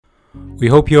We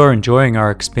hope you are enjoying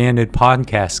our expanded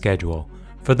podcast schedule.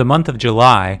 For the month of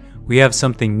July, we have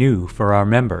something new for our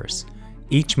members.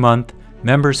 Each month,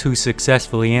 members who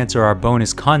successfully answer our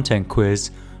bonus content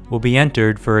quiz will be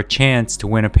entered for a chance to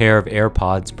win a pair of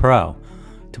AirPods Pro.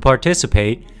 To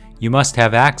participate, you must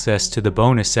have access to the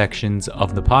bonus sections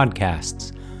of the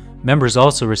podcasts. Members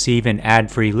also receive an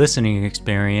ad-free listening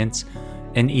experience,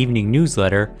 an evening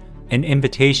newsletter, an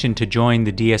invitation to join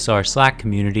the DSR Slack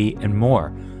community, and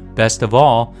more. Best of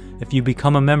all, if you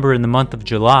become a member in the month of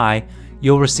July,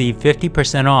 you'll receive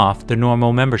 50% off the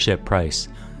normal membership price.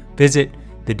 Visit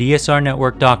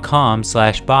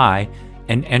thedsrnetwork.com/buy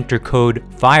and enter code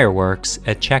FIREWORKS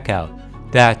at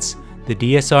checkout. That's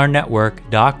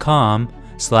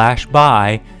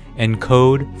thedsrnetwork.com/buy and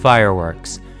code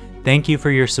FIREWORKS. Thank you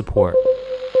for your support.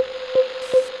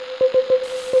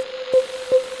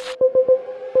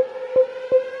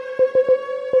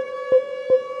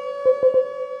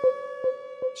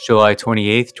 July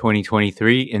 28th,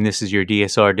 2023, and this is your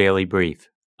DSR Daily Brief.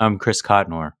 I'm Chris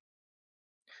Cotnor.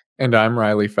 And I'm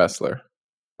Riley Fessler.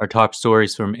 Our top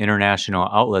stories from international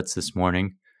outlets this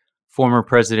morning. Former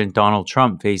President Donald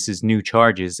Trump faces new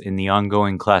charges in the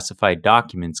ongoing classified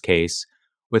documents case,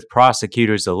 with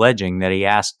prosecutors alleging that he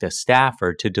asked a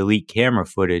staffer to delete camera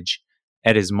footage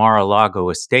at his Mar-a-Lago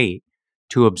estate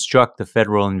to obstruct the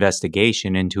federal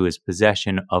investigation into his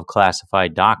possession of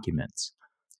classified documents.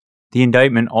 The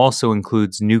indictment also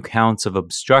includes new counts of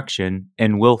obstruction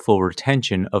and willful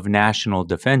retention of national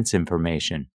defense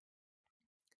information.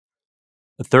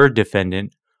 A third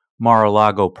defendant,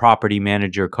 Mar-a-Lago property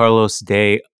manager Carlos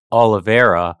de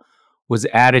Oliveira, was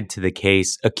added to the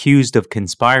case, accused of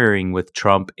conspiring with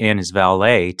Trump and his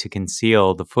valet to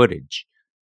conceal the footage.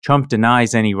 Trump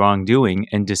denies any wrongdoing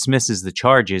and dismisses the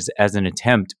charges as an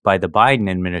attempt by the Biden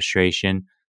administration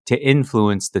to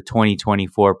influence the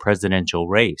 2024 presidential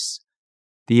race.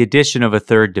 The addition of a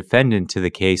third defendant to the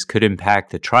case could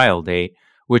impact the trial date,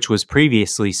 which was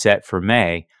previously set for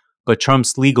May, but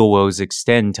Trump's legal woes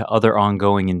extend to other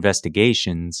ongoing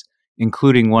investigations,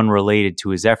 including one related to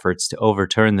his efforts to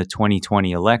overturn the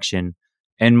 2020 election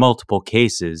and multiple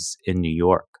cases in New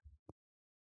York.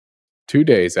 2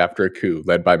 days after a coup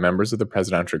led by members of the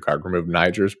Presidential Guard removed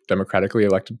Niger's democratically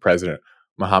elected president,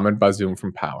 Mohamed Bazoum,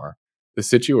 from power, the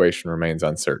situation remains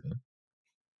uncertain.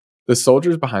 The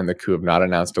soldiers behind the coup have not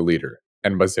announced a leader,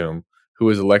 and Bazoum, who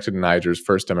was elected in Niger's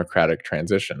first democratic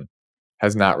transition,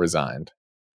 has not resigned.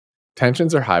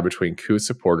 Tensions are high between coup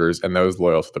supporters and those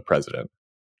loyal to the president.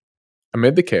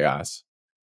 Amid the chaos,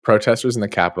 protesters in the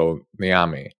capital,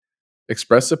 Niamey,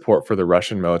 expressed support for the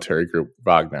Russian military group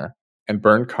Wagner and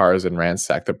burned cars and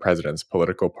ransacked the president's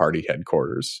political party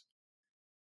headquarters.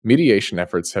 Mediation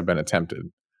efforts have been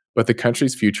attempted, but the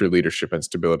country's future leadership and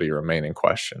stability remain in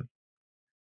question.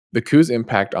 The coup's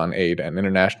impact on aid and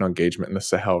international engagement in the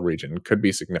Sahel region could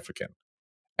be significant,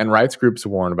 and rights groups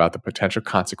warn about the potential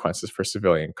consequences for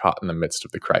civilians caught in the midst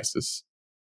of the crisis.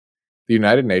 The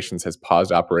United Nations has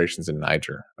paused operations in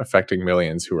Niger, affecting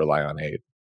millions who rely on aid.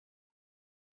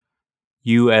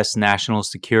 U.S. National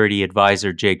Security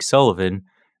Advisor Jake Sullivan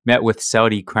met with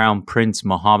Saudi Crown Prince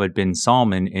Mohammed bin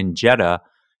Salman in Jeddah,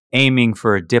 aiming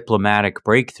for a diplomatic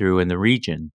breakthrough in the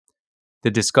region.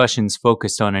 The discussions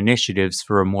focused on initiatives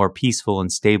for a more peaceful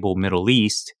and stable Middle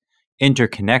East,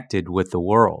 interconnected with the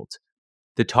world.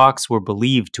 The talks were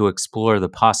believed to explore the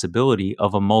possibility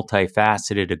of a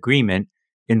multifaceted agreement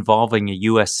involving a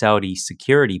U.S.-Saudi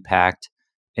security pact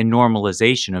and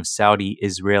normalization of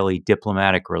Saudi-Israeli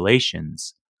diplomatic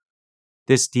relations.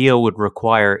 This deal would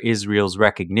require Israel's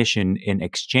recognition in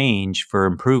exchange for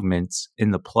improvements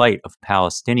in the plight of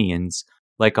Palestinians,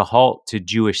 like a halt to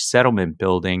Jewish settlement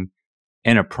building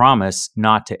and a promise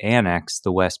not to annex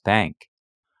the West Bank.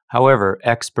 However,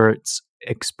 experts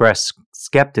express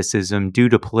skepticism due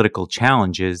to political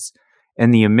challenges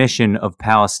and the omission of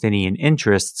Palestinian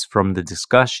interests from the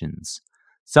discussions.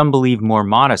 Some believe more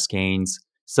modest gains,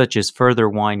 such as further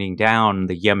winding down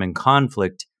the Yemen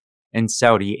conflict and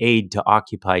Saudi aid to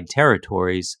occupied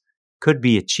territories, could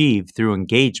be achieved through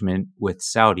engagement with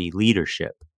Saudi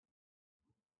leadership.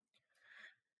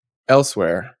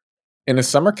 Elsewhere, in a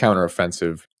summer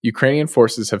counteroffensive, Ukrainian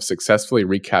forces have successfully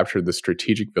recaptured the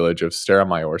strategic village of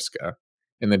Staromyorska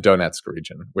in the Donetsk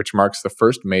region, which marks the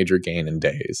first major gain in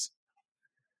days.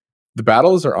 The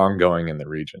battles are ongoing in the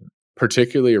region,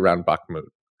 particularly around Bakhmut,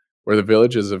 where the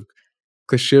villages of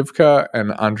Klishivka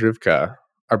and Andrivka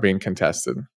are being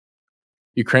contested.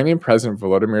 Ukrainian President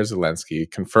Volodymyr Zelensky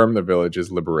confirmed the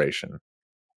village's liberation,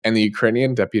 and the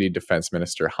Ukrainian Deputy Defense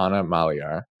Minister Hanna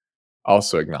Maliar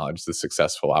also acknowledged the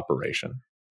successful operation.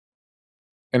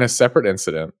 In a separate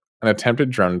incident, an attempted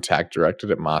drone attack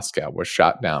directed at Moscow was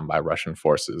shot down by Russian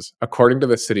forces, according to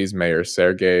the city's mayor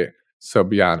Sergei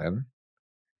Sobyanin.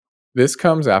 This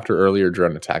comes after earlier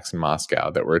drone attacks in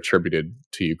Moscow that were attributed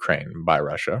to Ukraine by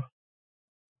Russia.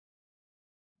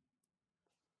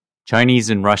 Chinese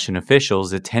and Russian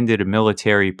officials attended a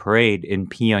military parade in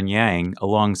Pyongyang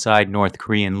alongside North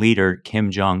Korean leader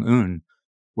Kim Jong-un,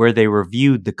 where they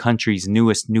reviewed the country's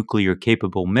newest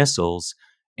nuclear-capable missiles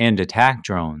and attack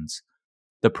drones.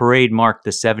 The parade marked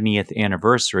the 70th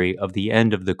anniversary of the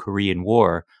end of the Korean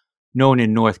War, known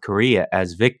in North Korea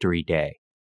as Victory Day.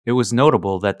 It was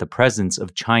notable that the presence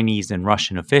of Chinese and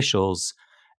Russian officials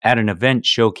at an event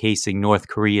showcasing North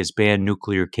Korea's banned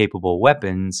nuclear-capable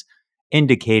weapons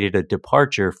indicated a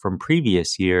departure from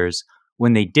previous years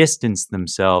when they distanced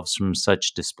themselves from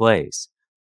such displays.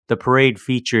 The parade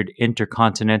featured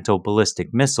intercontinental ballistic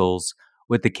missiles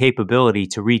with the capability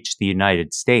to reach the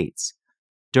United States.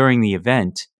 During the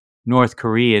event, North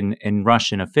Korean and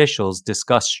Russian officials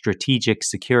discussed strategic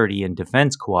security and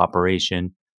defense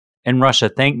cooperation, and Russia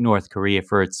thanked North Korea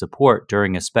for its support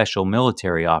during a special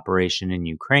military operation in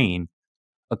Ukraine,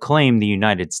 a claim the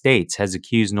United States has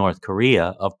accused North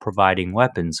Korea of providing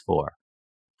weapons for.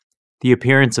 The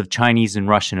appearance of Chinese and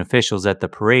Russian officials at the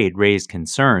parade raised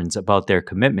concerns about their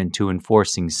commitment to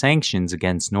enforcing sanctions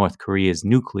against North Korea's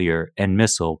nuclear and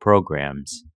missile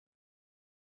programs.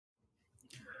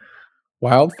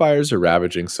 Wildfires are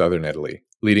ravaging southern Italy,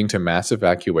 leading to mass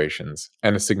evacuations,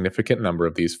 and a significant number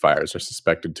of these fires are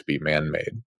suspected to be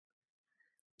man-made.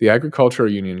 The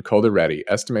agricultural union Coldiretti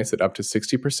estimates that up to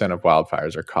 60% of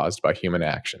wildfires are caused by human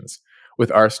actions, with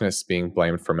arsonists being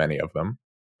blamed for many of them.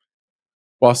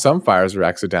 While some fires are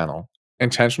accidental,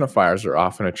 intentional fires are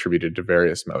often attributed to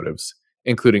various motives,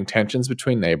 including tensions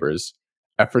between neighbors,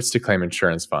 efforts to claim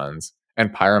insurance funds,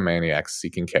 and pyromaniacs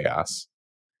seeking chaos.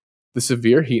 The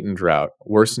severe heat and drought,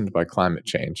 worsened by climate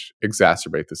change,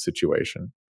 exacerbate the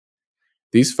situation.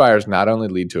 These fires not only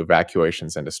lead to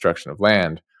evacuations and destruction of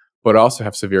land, but also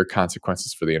have severe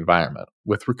consequences for the environment,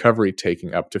 with recovery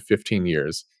taking up to 15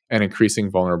 years and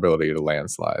increasing vulnerability to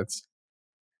landslides.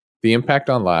 The impact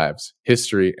on lives,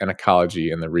 history, and ecology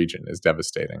in the region is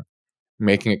devastating,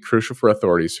 making it crucial for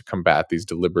authorities to combat these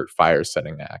deliberate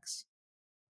fire-setting acts.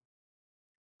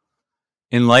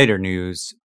 In lighter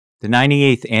news, the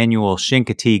 98th annual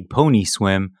Chincoteague Pony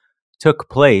Swim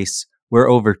took place where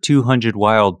over 200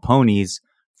 wild ponies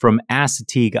from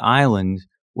Assateague Island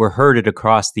were herded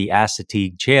across the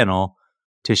Assateague Channel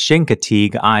to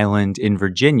Chincoteague Island in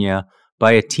Virginia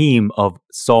by a team of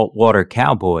saltwater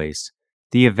cowboys.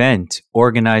 The event,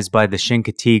 organized by the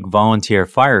Chincoteague Volunteer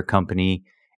Fire Company,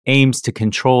 aims to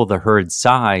control the herd's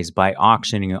size by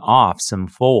auctioning off some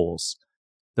foals.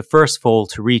 The first foal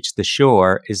to reach the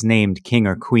shore is named King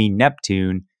or Queen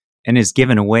Neptune and is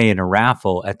given away in a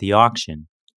raffle at the auction.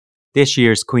 This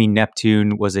year's Queen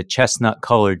Neptune was a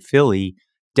chestnut-colored filly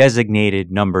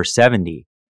designated number 70.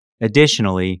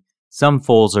 Additionally, some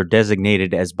foals are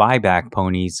designated as buyback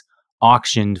ponies,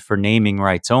 auctioned for naming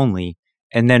rights only,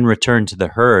 and then returned to the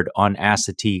herd on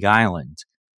Assateague Island.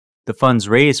 The funds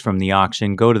raised from the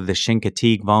auction go to the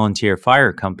Chincoteague Volunteer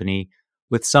Fire Company,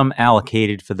 with some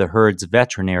allocated for the herd's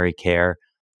veterinary care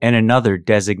and another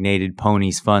designated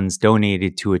ponies funds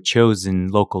donated to a chosen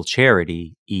local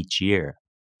charity each year.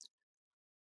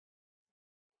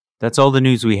 That's all the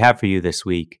news we have for you this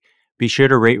week. Be sure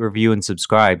to rate, review, and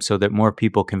subscribe so that more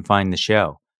people can find the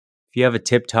show. If you have a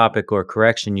tip, topic, or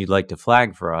correction you'd like to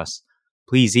flag for us,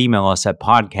 please email us at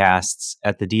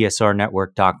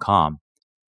podcasts@thedsrnetwork.com.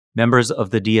 Members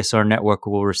of the DSR Network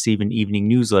will receive an evening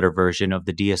newsletter version of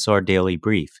the DSR Daily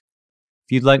Brief.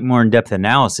 If you'd like more in-depth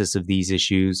analysis of these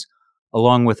issues,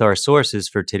 along with our sources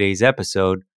for today's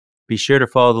episode, be sure to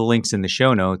follow the links in the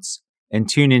show notes and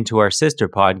tune into our sister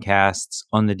podcasts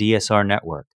on the DSR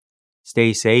Network.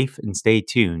 Stay safe and stay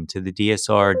tuned to the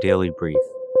DSR Daily Brief.